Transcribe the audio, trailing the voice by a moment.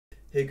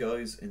Hey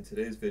guys, in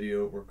today's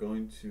video we're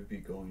going to be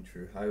going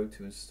through how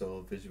to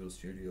install Visual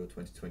Studio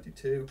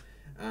 2022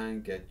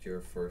 and get your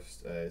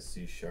first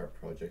C#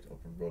 project up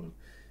and running.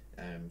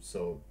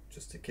 So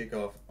just to kick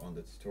off on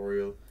the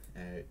tutorial,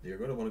 you're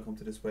going to want to come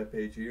to this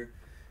webpage here,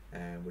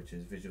 which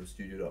is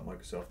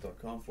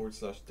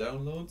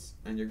visualstudio.microsoft.com/downloads,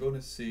 and you're going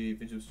to see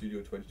Visual Studio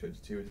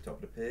 2022 at the top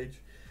of the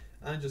page,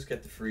 and just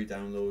get the free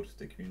download,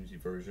 the community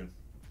version.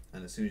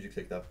 And as soon as you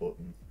click that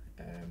button,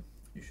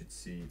 you should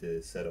see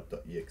the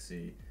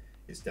setup.exe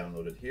is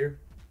downloaded here.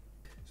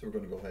 So we're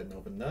going to go ahead and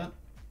open that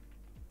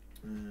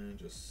and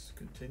just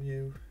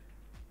continue.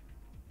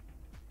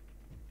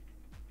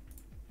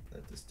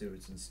 Let this do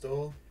its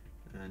install,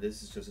 and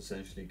this is just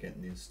essentially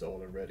getting the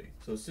installer ready.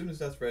 So as soon as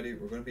that's ready,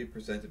 we're going to be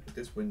presented with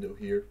this window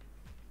here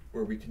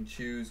where we can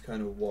choose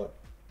kind of what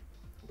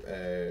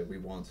we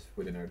want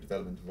within our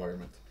development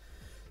environment.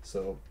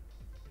 So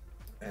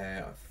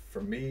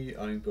for me,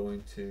 I'm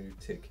going to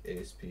tick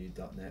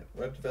ASP.NET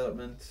Web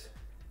Development,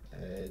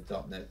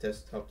 .NET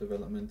Desktop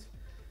Development,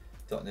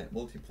 .NET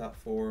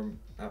Multi-Platform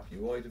App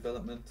UI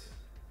Development,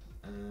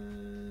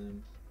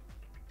 and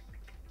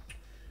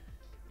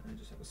I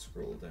just have a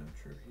scroll down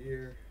through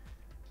here.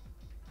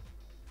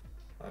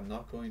 I'm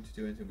not going to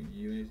do anything with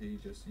Unity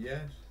just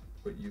yet,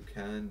 but you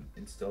can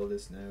install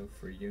this now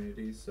for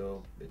Unity,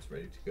 so it's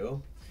ready to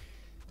go.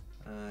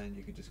 And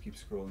you can just keep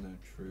scrolling down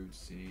through to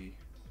see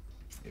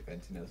if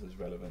anything else is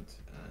relevant,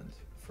 and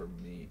for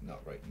me,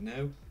 not right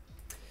now.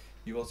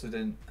 You also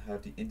then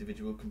have the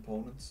individual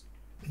components.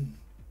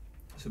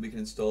 So we can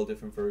install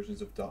different versions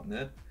of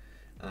 .NET,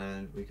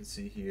 and we can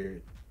see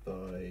here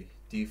by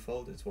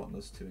default it's wanting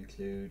us to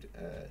include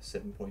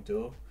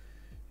 7.0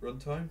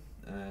 runtime,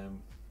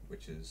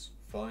 which is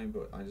fine,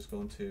 but I'm just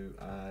going to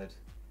add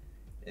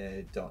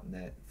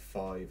 .NET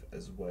 5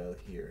 as well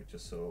here,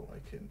 just so I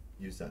can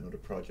use that in other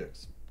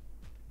projects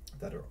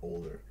that are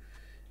older.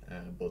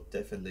 But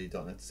definitely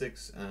 .NET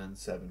 6 and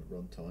 7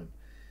 runtime,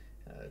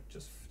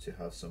 just to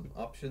have some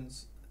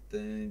options.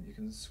 Then you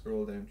can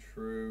scroll down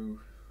through,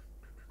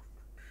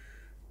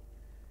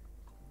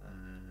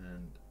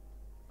 and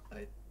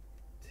I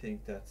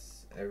think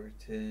that's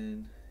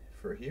everything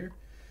for here.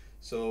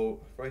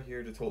 So right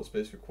here, the total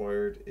space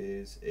required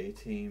is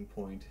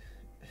 18.13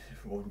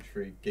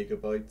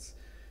 gigabytes.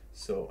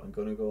 So I'm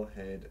going to go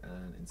ahead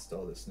and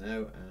install this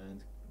now,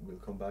 and we'll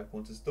come back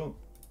once it's done.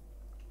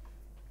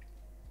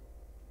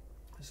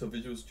 So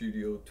Visual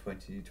Studio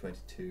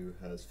 2022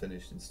 has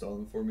finished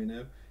installing for me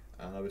now,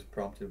 and I was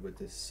prompted with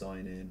this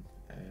sign in,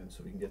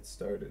 so we can get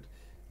started.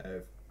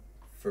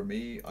 For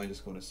me, I'm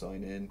just going to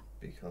sign in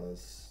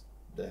because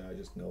then I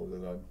just know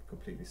that I'm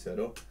completely set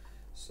up.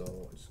 So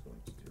I'm just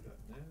going to do that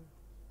now.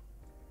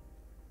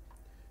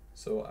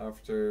 So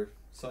after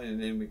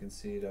signing in, we can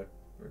see that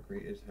we're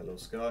greeted, hello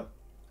Scott.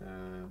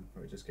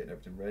 We're just getting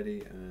everything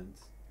ready, and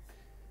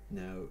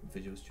now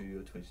Visual Studio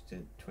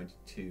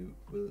 2022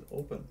 will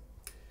open.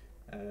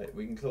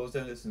 We can close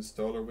down this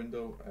installer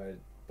window,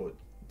 but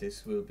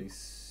this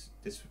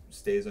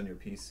stays on your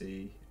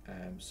PC.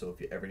 So if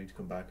you ever need to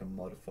come back and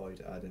modify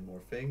to add in more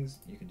things,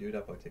 you can do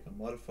that by clicking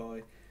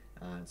modify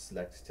and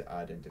select to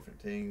add in different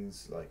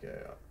things like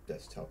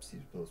desktop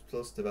C++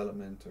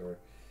 development or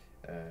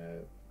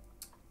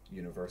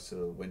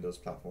universal Windows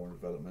platform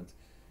development.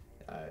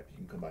 You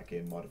can come back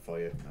in, modify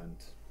it,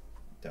 and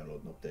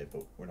download an update,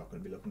 but we're not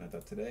going to be looking at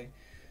that today.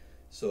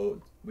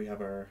 So we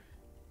have our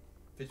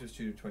Visual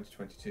Studio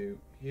 2022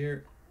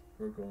 here.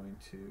 We're going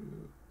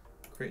to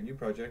create a new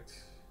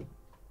project.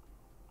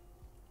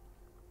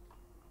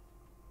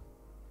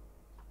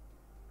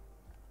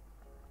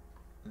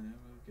 And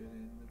we'll get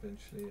in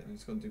eventually. I'm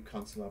just going to do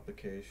console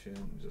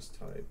application. Just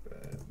type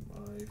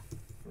my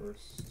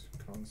first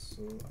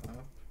console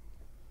app.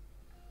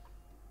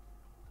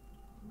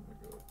 Oh my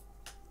god.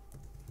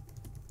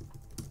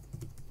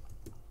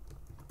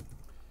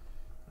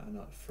 And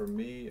for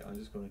me, I'm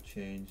just going to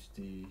change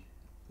the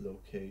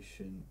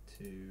location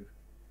to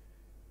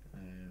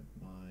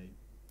my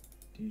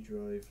D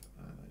drive,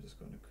 and I'm just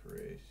going to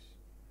create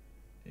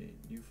a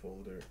new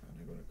folder, and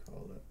I'm going to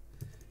call it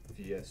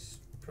VS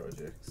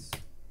Projects.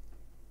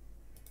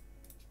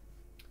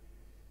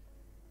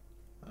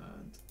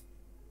 And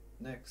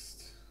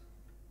next,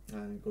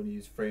 I'm going to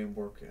use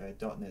framework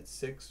 .NET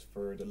 6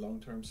 for the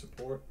long-term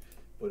support,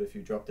 but if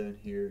you drop down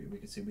here, we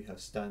can see we have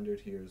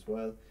standard here as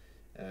well.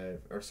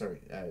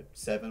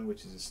 7,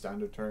 which is a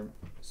standard term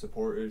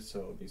supported, so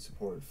it'll be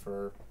supported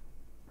for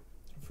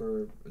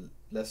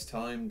less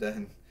time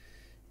than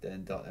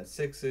 .NET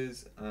 6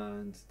 is,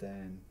 and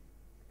then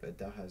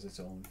that has its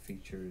own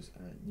features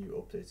and new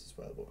updates as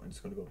well. But I'm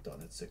just going to go with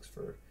 .NET 6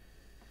 for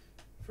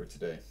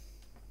today.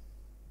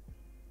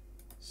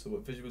 So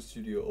with Visual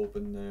Studio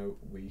open now,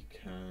 we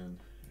can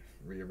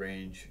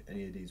rearrange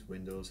any of these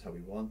windows how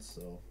we want.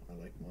 So I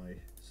like my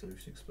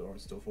Solution Explorer and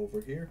stuff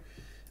over here.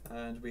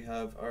 And we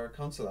have our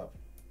console app,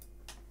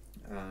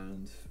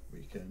 and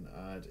we can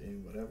add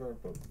in whatever,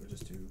 but we'll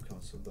just do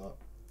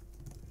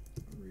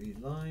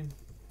console.readline,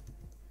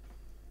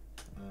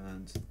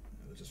 and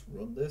we'll just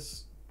run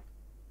this.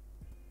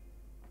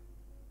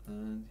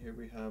 And here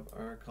we have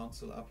our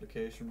console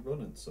application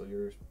running, so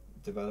your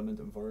development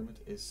environment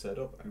is set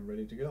up and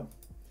ready to go.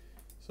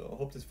 So I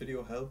hope this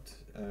video helped.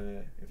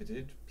 If it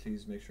did,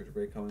 please make sure to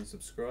rate, comment, and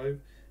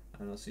subscribe,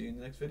 and I'll see you in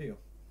the next video.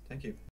 Thank you.